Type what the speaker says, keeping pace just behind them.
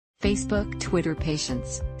Facebook Twitter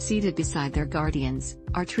patients, seated beside their guardians,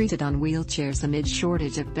 are treated on wheelchairs amid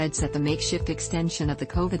shortage of beds at the makeshift extension of the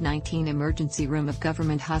COVID-19 emergency room of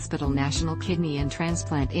Government Hospital National Kidney and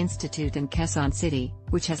Transplant Institute in Quezon City,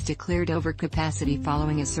 which has declared overcapacity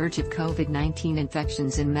following a surge of COVID-19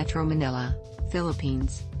 infections in Metro Manila,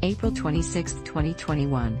 Philippines, April 26,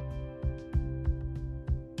 2021.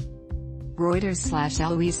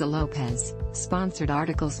 Reuters/Eloisa Lopez, sponsored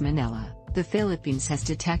articles. Manila, the Philippines has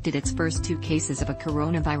detected its first 2 cases of a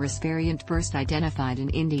coronavirus variant first identified in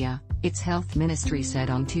India, its health ministry said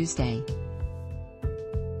on Tuesday.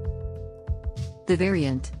 The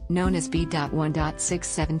variant, known as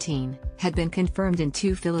B.1.617, had been confirmed in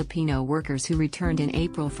 2 Filipino workers who returned in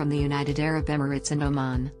April from the United Arab Emirates and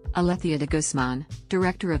Oman, Alethea de Guzman,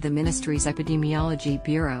 director of the ministry's Epidemiology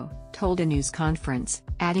Bureau, told a news conference,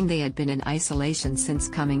 adding they had been in isolation since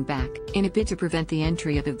coming back. In a bid to prevent the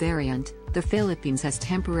entry of a variant, the Philippines has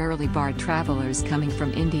temporarily barred travelers coming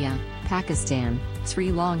from India, Pakistan, Sri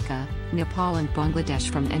Lanka, Nepal and Bangladesh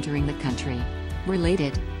from entering the country.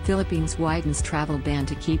 Related, Philippines widens travel ban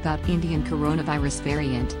to keep out Indian coronavirus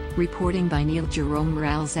variant, reporting by Neil Jerome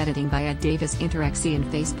Morales, editing by Ed Davis. Interexi and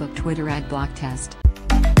Facebook Twitter ad block test.